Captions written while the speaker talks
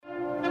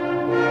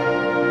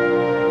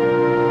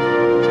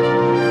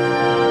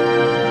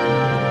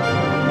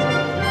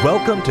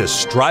Welcome to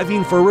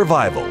Striving for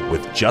Revival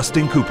with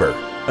Justin Cooper,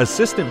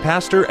 Assistant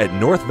Pastor at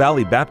North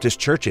Valley Baptist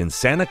Church in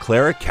Santa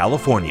Clara,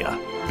 California.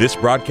 This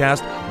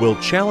broadcast will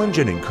challenge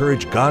and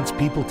encourage God's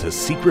people to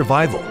seek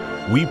revival.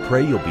 We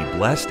pray you'll be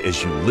blessed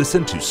as you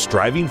listen to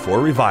Striving for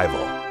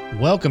Revival.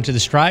 Welcome to the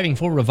Striving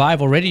for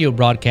Revival radio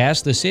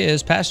broadcast. This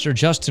is Pastor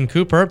Justin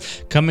Cooper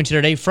coming to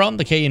you today from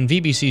the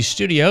KNVBC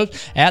studios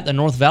at the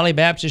North Valley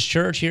Baptist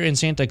Church here in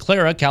Santa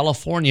Clara,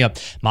 California.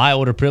 My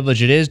what a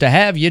privilege it is to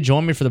have you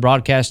join me for the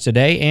broadcast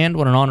today, and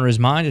what an honor is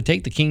mine to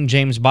take the King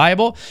James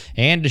Bible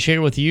and to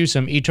share with you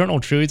some eternal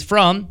truth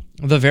from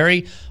the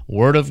very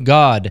Word of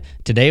God.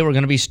 Today we're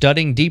going to be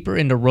studying deeper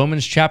into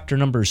Romans chapter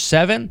number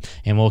 7,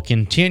 and we'll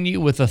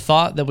continue with the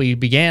thought that we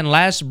began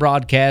last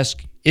broadcast.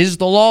 Is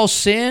the law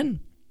sin?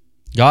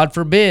 God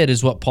forbid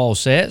is what Paul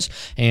says,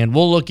 and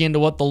we'll look into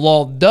what the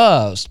law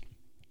does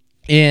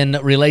in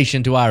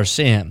relation to our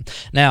sin.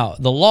 Now,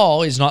 the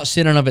law is not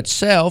sin in of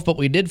itself, but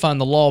we did find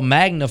the law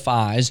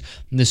magnifies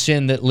the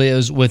sin that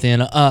lives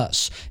within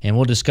us, and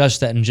we'll discuss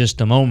that in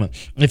just a moment.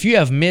 If you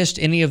have missed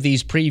any of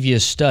these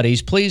previous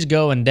studies, please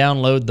go and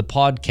download the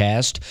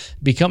podcast,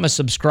 become a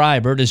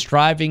subscriber to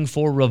Striving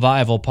for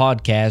Revival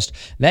podcast.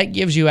 That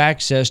gives you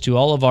access to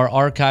all of our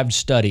archived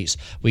studies.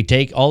 We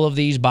take all of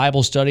these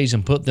Bible studies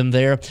and put them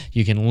there.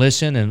 You can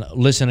listen and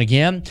listen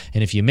again,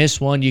 and if you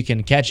miss one, you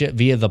can catch it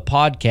via the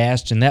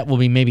podcast, and that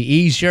will be maybe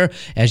easier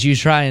as you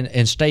try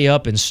and stay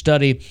up and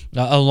study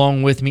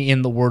along with me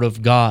in the Word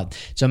of God.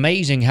 It's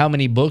amazing how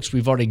many books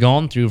we've already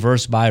gone through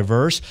verse by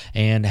verse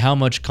and how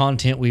much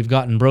content we've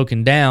gotten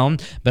broken down,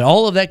 but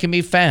all of that can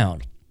be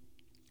found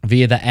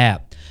via the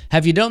app.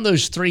 Have you done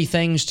those 3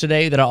 things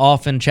today that I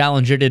often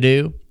challenge you to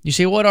do? You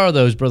say, what are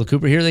those, Brother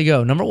Cooper? Here they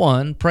go. Number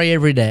 1, pray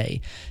every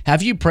day.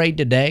 Have you prayed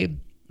today?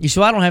 You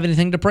say, well, I don't have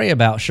anything to pray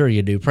about. Sure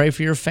you do. Pray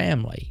for your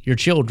family, your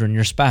children,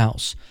 your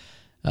spouse.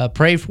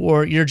 Pray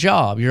for your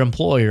job, your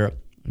employer,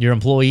 your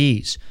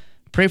employees.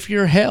 Pray for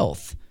your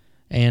health,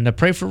 and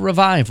pray for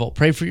revival.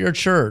 Pray for your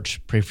church.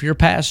 Pray for your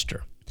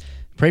pastor.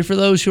 Pray for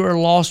those who are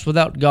lost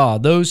without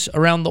God, those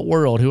around the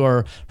world who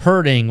are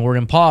hurting or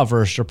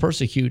impoverished or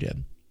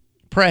persecuted.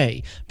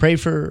 Pray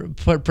for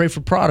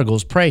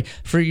prodigals. Pray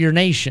for your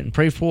nation.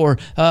 Pray for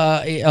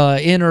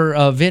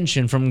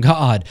intervention from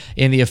God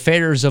in the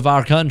affairs of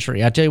our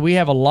country. I tell you, we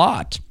have a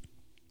lot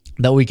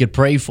that we could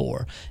pray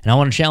for. And I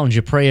want to challenge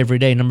you, pray every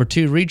day. Number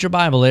 2, read your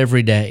Bible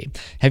every day.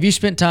 Have you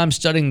spent time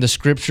studying the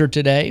Scripture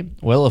today?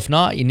 Well, if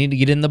not, you need to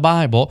get in the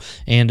Bible,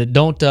 and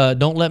don't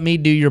let me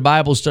do your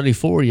Bible study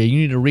for you. You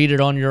need to read it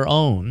on your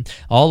own.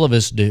 All of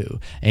us do.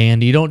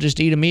 And you don't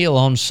just eat a meal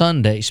on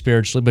Sunday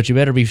spiritually, but you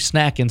better be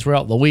snacking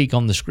throughout the week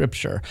on the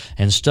Scripture,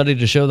 and study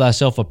to show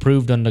thyself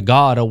approved unto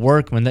God, a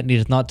workman that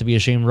needeth not to be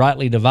ashamed,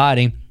 rightly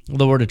dividing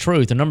the word of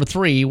truth. And number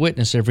 3,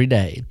 witness every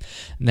day.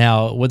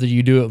 Now, whether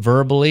you do it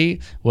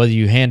verbally, whether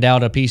you hand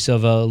out a piece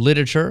of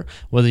literature,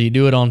 whether you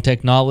do it on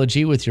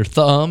technology with your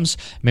thumbs,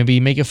 maybe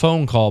you make a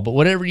phone call, but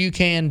whatever you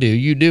can do,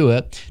 you do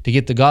it to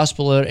get the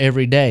gospel out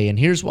every day. And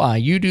here's why.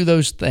 You do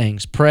those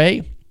things.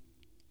 Pray,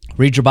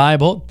 read your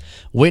Bible,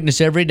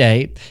 witness every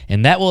day,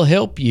 and that will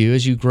help you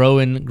as you grow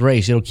in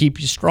grace. It'll keep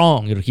you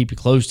strong. It'll keep you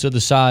close to the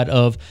side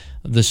of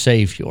the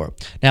Savior.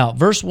 Now,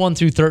 verse 1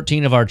 through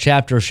 13 of our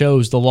chapter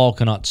shows the law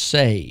cannot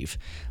save.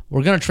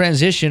 We're going to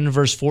transition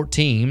verse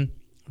 14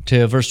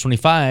 to verse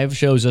 25,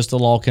 shows us the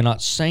law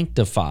cannot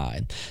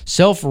sanctify.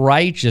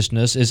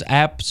 Self-righteousness is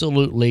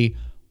absolutely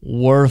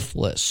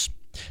worthless.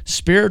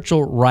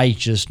 Spiritual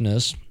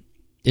righteousness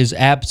is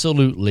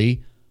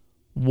absolutely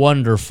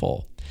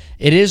wonderful.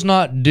 It is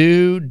not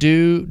do.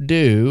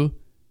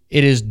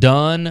 It is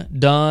done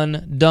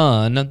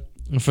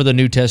for the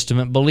New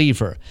Testament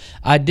believer.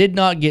 I did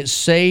not get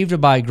saved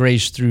by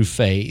grace through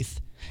faith,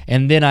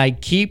 and then I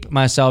keep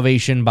my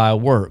salvation by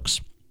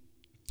works.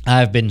 I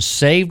have been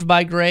saved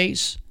by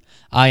grace.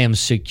 I am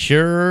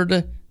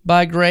secured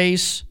by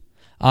grace.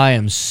 I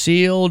am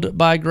sealed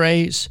by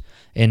grace,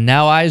 and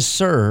now I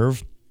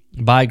serve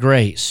by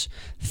grace.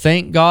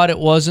 Thank God it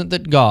wasn't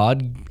that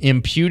God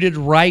imputed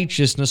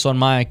righteousness on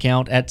my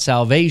account at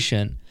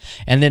salvation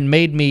and then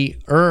made me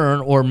earn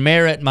or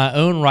merit my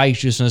own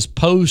righteousness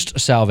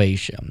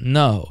post-salvation.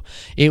 No,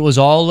 it was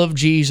all of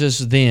Jesus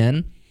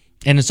then,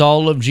 and it's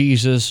all of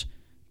Jesus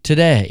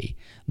today.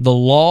 The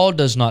law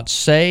does not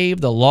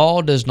save. The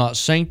law does not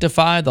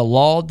sanctify. The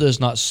law does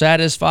not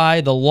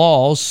satisfy. The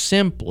law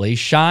simply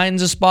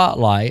shines a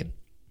spotlight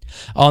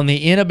on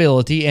the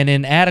inability and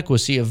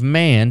inadequacy of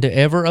man to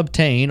ever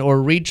obtain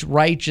or reach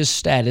righteous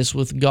status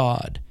with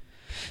God.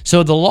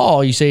 So the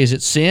law, you say, is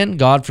it sin?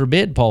 God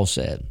forbid, Paul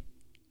said.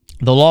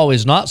 The law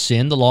is not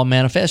sin. The law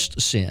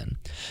manifests sin.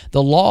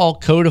 The law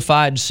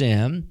codified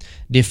sin,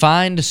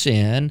 defined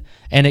sin,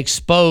 and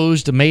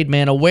made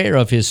man aware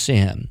of his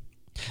sin.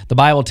 The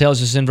Bible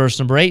tells us in verse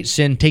number 8,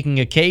 sin taking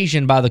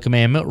occasion by the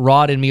commandment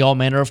wrought in me all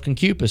manner of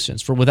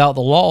concupiscence. For without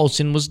the law,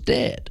 sin was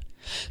dead.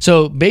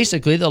 So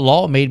basically, the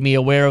law made me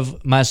aware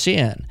of my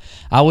sin.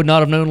 I would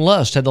not have known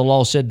lust had the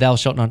law said, thou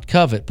shalt not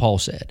covet, Paul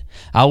said.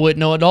 I wouldn't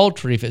know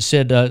adultery if it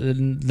said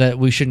that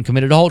we shouldn't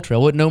commit adultery. I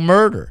wouldn't know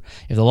murder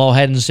if the law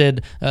hadn't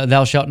said,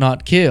 thou shalt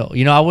not kill.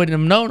 I wouldn't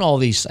have known all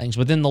these things.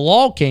 But then the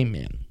law came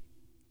in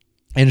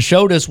and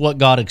showed us what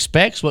God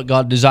expects, what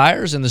God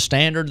desires, and the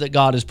standard that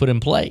God has put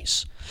in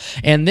place.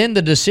 And then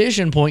the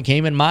decision point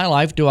came in my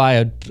life. Do I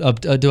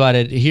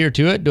adhere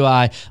to it? Do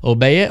I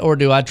obey it? Or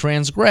do I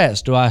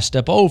transgress? Do I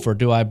step over?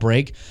 Do I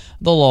break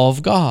the law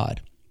of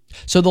God?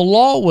 So the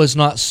law was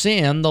not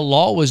sin. The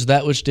law was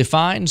that which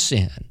defined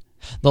sin.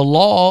 The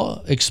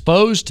law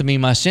exposed to me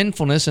my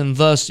sinfulness and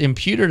thus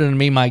imputed unto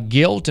me my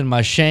guilt and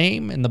my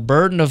shame, and the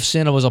burden of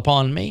sin was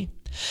upon me.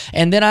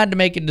 And then I had to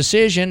make a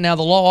decision. Now,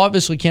 the law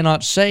obviously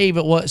cannot save.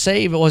 It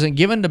wasn't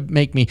given to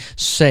make me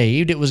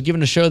saved. It was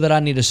given to show that I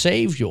need a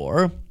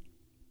Savior.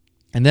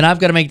 And then I've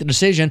got to make the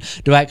decision,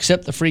 do I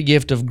accept the free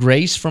gift of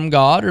grace from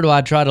God, or do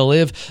I try to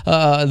live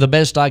the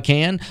best I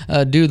can,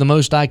 do the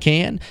most I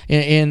can,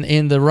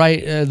 in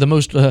the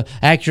most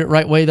accurate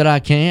right way that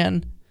I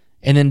can,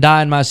 and then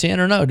die in my sin,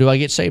 or no? Do I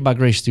get saved by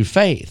grace through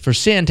faith? For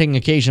sin, taking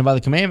occasion by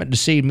the commandment,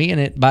 deceived me, and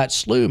it by it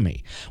slew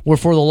me.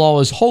 Wherefore the law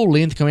is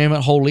holy, and the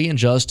commandment holy and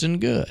just and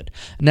good.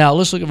 Now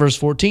let's look at verse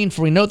 14.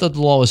 For we know that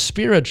the law is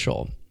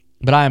spiritual,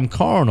 but I am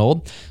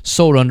carnal,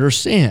 sold under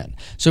sin.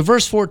 So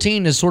verse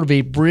 14 is sort of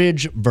a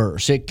bridge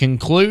verse. It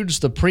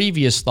concludes the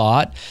previous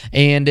thought,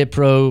 and it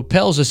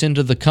propels us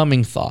into the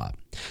coming thought.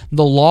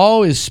 The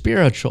law is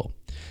spiritual.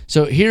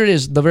 So here it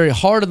is, the very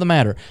heart of the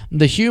matter.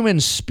 The human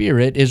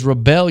spirit is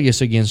rebellious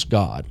against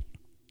God.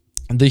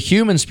 The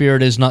human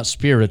spirit is not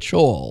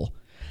spiritual.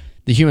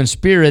 The human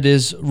spirit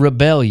is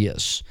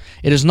rebellious.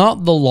 It is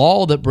not the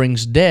law that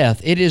brings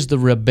death. It is the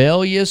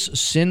rebellious,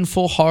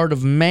 sinful heart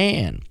of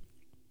man.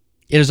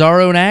 It is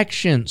our own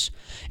actions.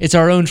 It's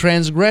our own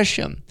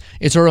transgression.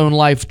 It's our own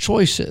life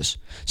choices.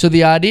 So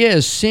the idea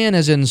is sin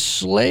has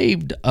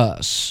enslaved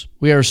us.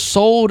 We are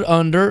sold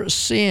under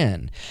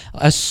sin.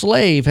 A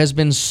slave has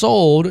been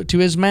sold to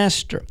his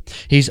master.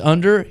 He's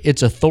under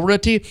its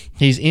authority.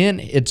 He's in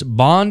its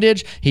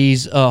bondage.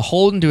 He's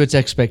holding to its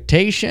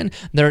expectation.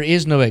 There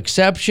is no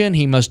exception.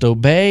 He must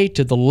obey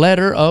to the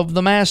letter of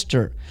the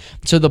master.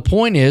 So the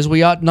point is,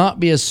 we ought not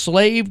be a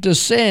slave to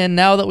sin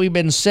now that we've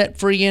been set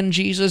free in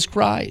Jesus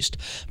Christ.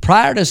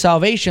 Prior to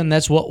salvation,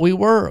 that's what we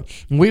were.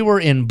 We were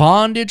in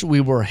bondage.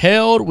 We were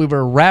held. We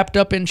were wrapped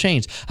up in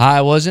chains.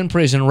 I was in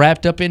prison,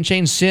 wrapped up in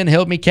chains. Sin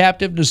held me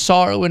captive to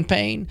sorrow and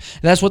pain.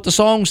 That's what the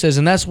song says,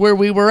 and that's where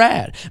we were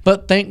at.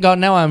 But thank God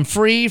now I'm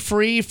free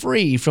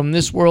from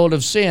this world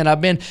of sin.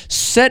 I've been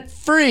set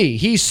free.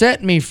 He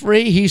set me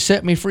free. He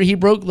set me free. He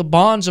broke the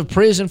bonds of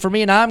prison for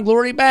me, and I'm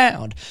glory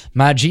bound.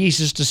 My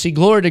Jesus, to see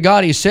glory to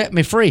God, He set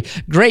me free.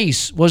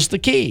 Grace was the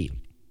key.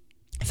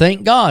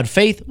 Thank God.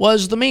 Faith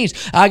was the means.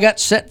 I got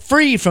set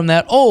free from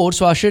that old,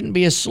 so I shouldn't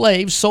be a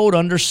slave sold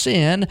under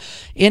sin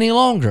any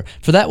longer.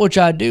 For that which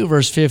I do,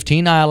 verse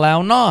 15, I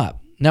allow not.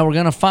 Now we're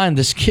going to find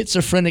the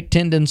schizophrenic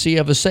tendency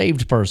of a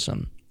saved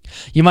person.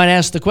 You might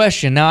ask the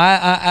question, now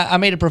I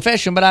made a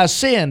profession, but I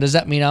sinned. Does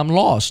that mean I'm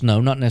lost?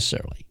 No, not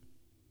necessarily.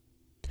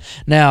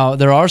 Now,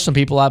 there are some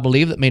people, I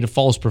believe, that made a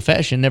false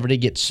profession, never did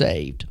get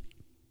saved.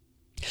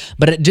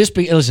 But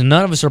listen,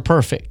 none of us are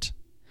perfect.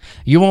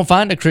 You won't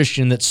find a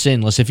Christian that's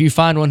sinless. If you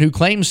find one who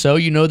claims so,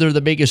 you know they're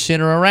the biggest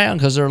sinner around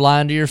because they're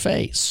lying to your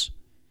face.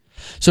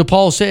 So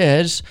Paul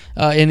says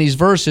in these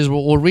verses,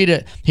 we'll read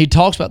it, he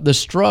talks about the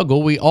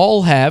struggle we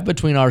all have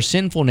between our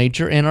sinful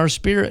nature and our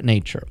spirit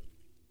nature,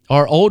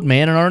 our old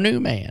man and our new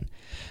man.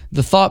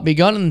 The thought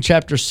begun in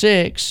chapter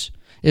 6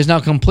 is now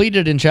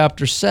completed in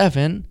chapter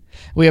 7.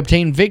 We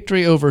obtain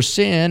victory over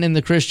sin in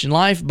the Christian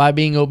life by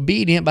being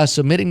obedient, by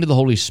submitting to the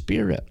Holy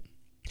Spirit.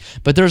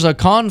 But there's a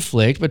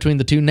conflict between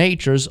the two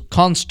natures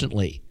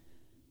constantly.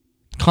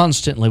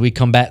 Constantly we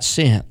combat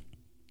sin.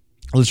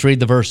 Let's read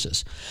the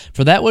verses.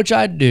 For that which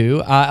I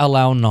do, I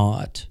allow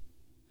not.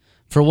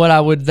 For what I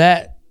would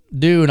that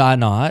do I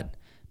not,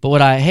 but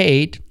what I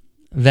hate,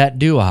 that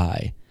do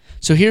I.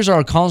 So here's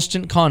our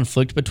constant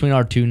conflict between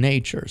our two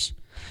natures.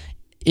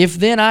 If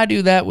then I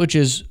do that which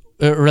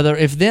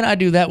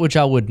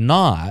I would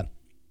not,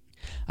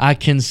 I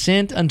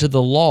consent unto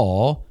the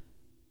law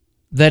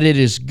that it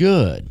is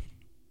good.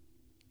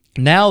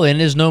 Now then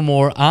is no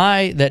more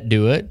I that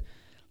do it,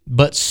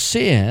 but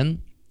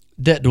sin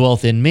that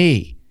dwelleth in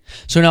me.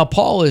 So now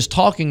Paul is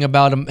talking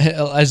about him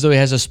as though he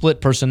has a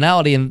split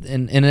personality, and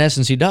in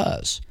essence he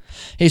does.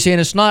 He's saying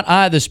it's not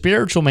I, the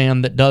spiritual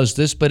man, that does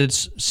this, but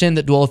it's sin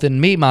that dwelleth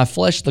in me, my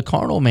flesh, the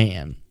carnal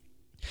man.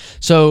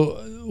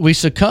 So we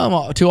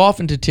succumb too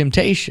often to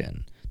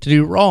temptation to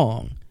do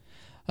wrong.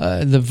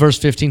 The verse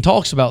 15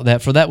 talks about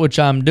that. For that which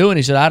I'm doing,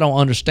 he said, I don't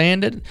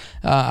understand it.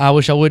 I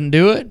wish I wouldn't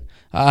do it.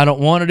 I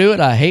don't want to do it.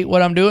 I hate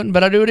what I'm doing,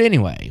 but I do it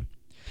anyway.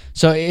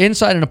 So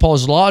insight into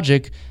Paul's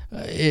logic,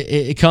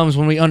 it comes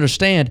when we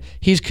understand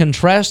he's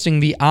contrasting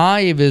the I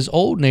of his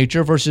old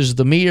nature versus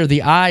the me or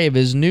the I of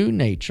his new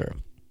nature.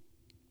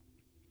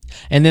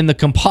 And then the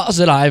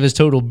composite I of his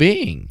total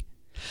being.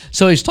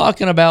 So he's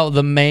talking about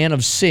the man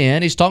of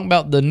sin, he's talking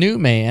about the new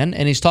man,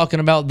 and he's talking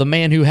about the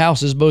man who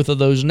houses both of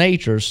those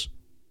natures.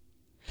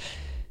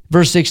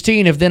 Verse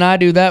 16, if then I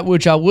do that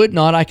which I would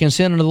not, I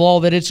consent unto the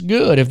law that it's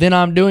good. If then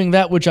I'm doing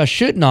that which I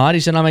should not,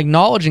 he said, I'm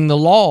acknowledging the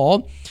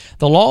law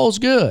is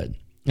good.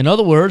 In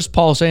other words,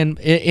 Paul's saying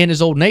in his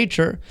old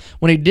nature,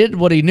 when he did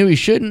what he knew he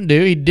shouldn't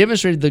do, he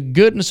demonstrated the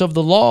goodness of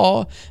the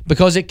law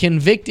because it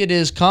convicted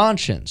his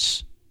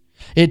conscience.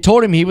 It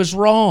told him he was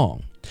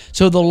wrong.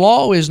 So the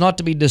law is not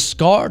to be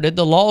discarded.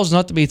 The law is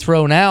not to be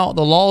thrown out.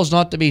 The law is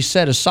not to be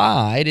set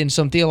aside in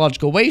some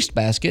theological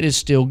wastebasket. It's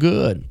still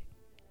good.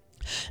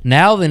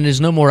 Now then, it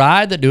is no more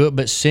I that do it,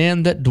 but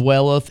sin that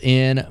dwelleth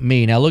in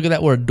me. Now look at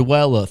that word,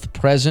 dwelleth,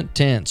 present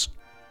tense.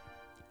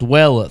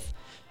 Dwelleth,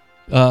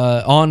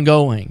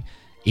 ongoing.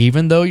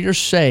 Even though you're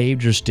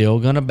saved, you're still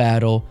going to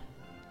battle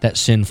that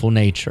sinful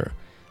nature.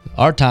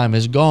 Our time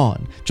is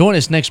gone. Join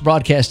us next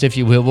broadcast, if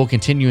you will. We'll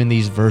continue in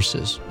these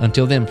verses.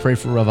 Until then, pray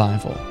for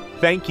revival.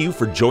 Thank you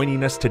for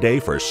joining us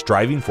today for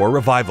Striving for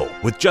Revival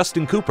with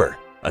Justin Cooper,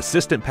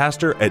 Assistant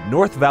Pastor at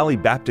North Valley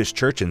Baptist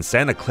Church in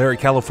Santa Clara,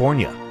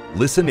 California.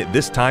 Listen at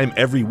this time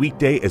every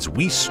weekday as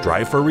we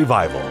strive for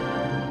revival.